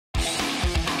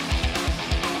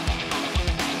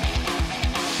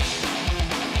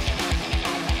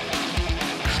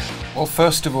Well,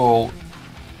 first of all,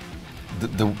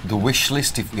 the wish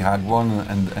list, if we had one,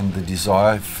 and the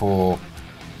desire for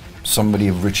somebody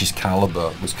of Richie's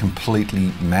calibre was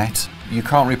completely met. You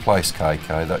can't replace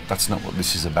KK, that's not what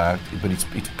this is about, but it's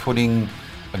putting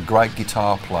a great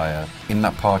guitar player in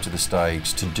that part of the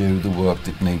stage to do the work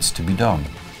that needs to be done.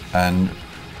 And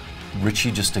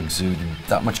Richie just exuded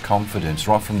that much confidence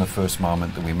right from the first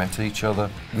moment that we met each other.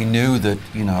 We knew that,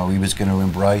 you know, he was going to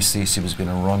embrace this, he was going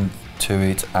to run to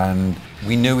it, and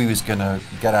we knew he was going to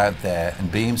get out there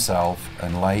and be himself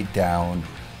and lay it down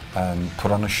and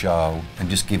put on a show and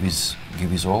just give his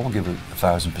all, give it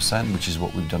 1,000%, which is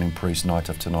what we've done in Priest night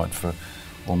after night for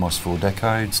almost 4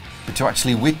 decades. But to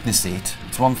actually witness it,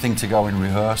 it's one thing to go in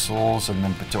rehearsals, and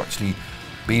then but to actually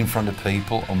be in front of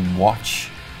people and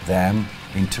watch them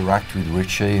interact with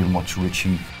Richie and watch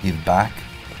Richie give back,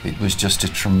 it was just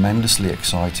a tremendously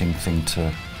exciting thing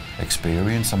to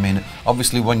experience. I mean,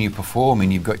 obviously when you're performing,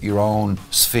 you've got your own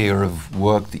sphere of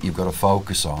work that you've got to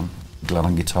focus on. Glenn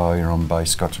on guitar, you're on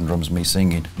bass, Scott on drums, me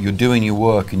singing. You're doing your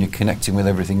work and you're connecting with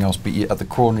everything else, but at the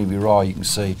corner of your eye you can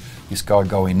see this guy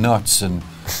going nuts and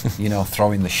you know,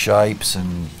 throwing the shapes,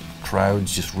 and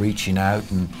crowds just reaching out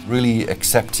and really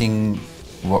accepting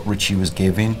what Richie was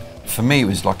giving. For me it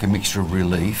was like a mixture of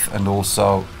relief and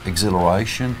also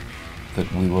exhilaration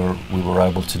that we were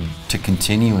able to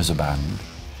continue as a band.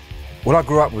 Well, I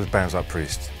grew up with bands like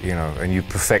Priest, you know, and you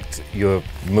perfect your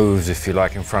moves, if you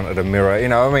like, in front of the mirror, you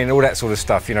know, I mean, all that sort of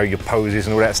stuff, you know, your poses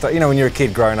and all that stuff. You know, when you're a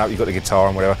kid growing up, you've got the guitar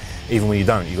and whatever, even when you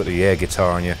don't, you've got the air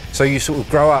guitar on you. So you sort of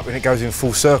grow up and it goes in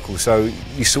full circle, so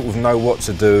you sort of know what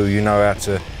to do, you know how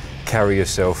to carry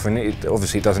yourself, and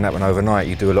obviously it doesn't happen overnight.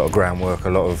 You do a lot of groundwork,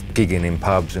 a lot of gigging in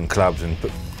pubs and clubs, and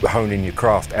honing your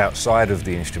craft outside of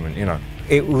the instrument, you know.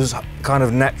 It was kind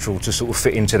of natural to sort of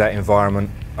fit into that environment.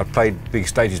 I'd played big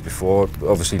stages before,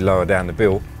 obviously lower down the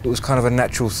bill. It was kind of a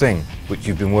natural thing, which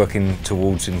you've been working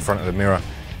towards in front of the mirror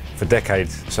for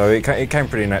decades. So it came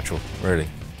pretty natural, really.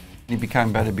 It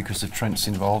became better because of Trent's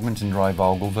involvement in Ray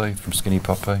Ogilvie from Skinny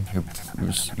Puppy, who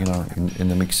was, you know, in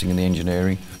the mixing and the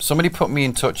engineering. Somebody put me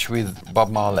in touch with Bob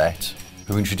Marlette,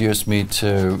 who introduced me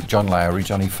to John Lowry,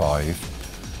 Johnny Five,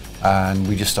 and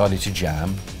we just started to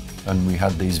jam. And we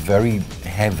had these very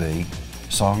heavy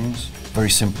songs,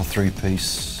 very simple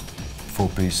 3-piece,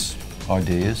 4-piece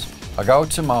ideas. I go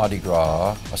to Mardi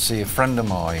Gras, I see a friend of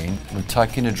mine, we're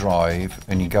taking a drive,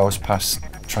 and he goes past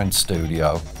Trent's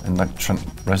studio, and that Trent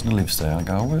Reznor lives there. I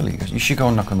go, oh, really? He goes, you should go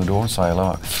and knock on the door and say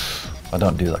hello. I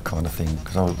don't do that kind of thing,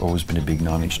 because I've always been a big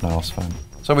Nine Inch Nails fan.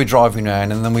 So we're driving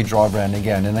around, and then we drive around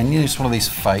again, and then, you know, it's one of these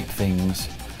fake things.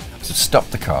 I said, stop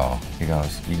the car. He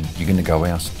goes, you're going to go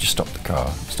where? I said, just stop the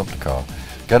car,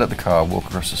 Get out the car, walk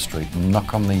across the street,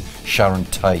 knock on the Sharon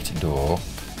Tate door,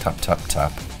 tap, tap,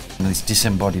 tap. And this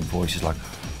disembodied voice is like,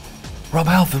 Rob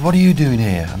Halford, what are you doing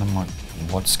here? And I'm like,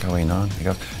 what's going on? He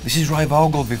goes, this is Ray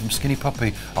Ogilvie from Skinny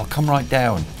Puppy, I'll come right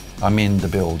down. I'm in the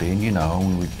building, you know,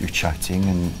 and we're chatting,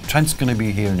 and Trent's going to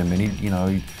be here in a minute, you know,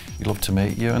 he'd love to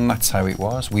meet you. And that's how it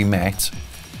was. We met.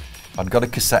 I'd got a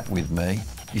cassette with me.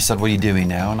 He said, what are you doing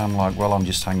now? And I'm like, well, I'm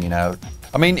just hanging out.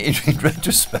 I mean, in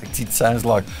retrospect, it sounds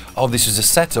like, oh, this is a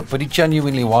setup, but it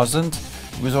genuinely wasn't.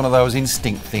 It was one of those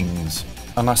instinct things.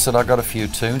 And I said, I got a few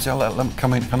tunes, I'll let them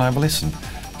come in, can I have a listen?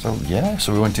 So, yeah,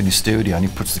 so we went in the studio and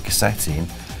he puts the cassette in,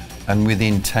 and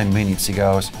within 10 minutes he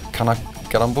goes, can I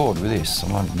get on board with this?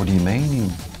 I'm like, what do you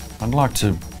mean? I'd like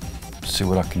to see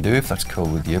what I can do, if that's cool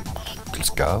with you. Let's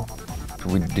go.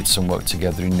 We did some work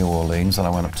together in New Orleans, and I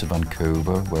went up to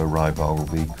Vancouver where Ray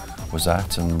Ogilvie was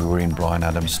at, and we were in Brian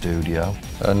Adams' studio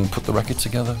and put the record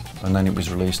together, and then it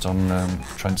was released on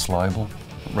Trent's label.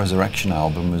 Resurrection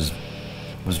album was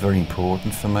very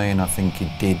important for me, and I think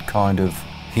it did kind of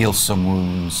heal some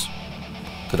wounds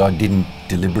that I didn't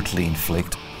deliberately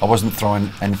inflict. I wasn't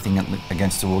throwing anything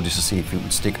against the wall just to see if it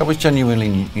would stick. I was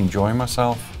genuinely enjoying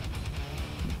myself.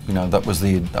 You know, that was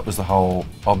the whole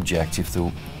object, if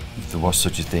there was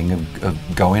such a thing, of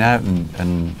going out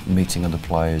and meeting other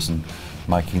players and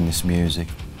making this music.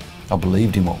 I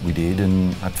believed in what we did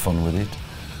and had fun with it,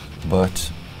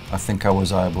 but I think I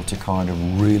was able to kind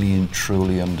of really and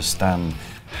truly understand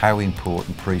how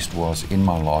important Priest was in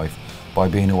my life by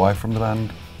being away from the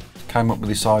band. Came up with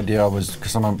this idea,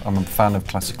 because I'm a fan of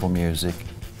classical music,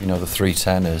 you know, the 3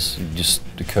 tenors. It just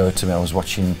occurred to me, I was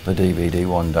watching the DVD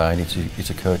one day, and it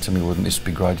occurred to me, wouldn't this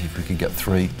be great if we could get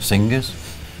 3 singers?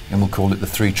 And we'll call it the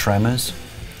 3 tremors,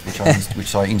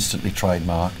 which I instantly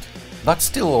trademarked. That's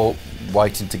still all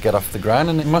waiting to get off the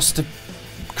ground, and it must have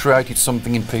created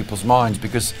something in people's minds,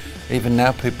 because even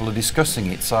now people are discussing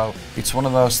it. So it's one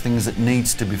of those things that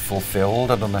needs to be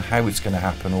fulfilled. I don't know how it's going to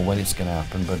happen or when it's going to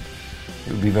happen, but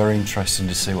it would be very interesting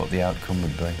to see what the outcome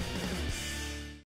would be.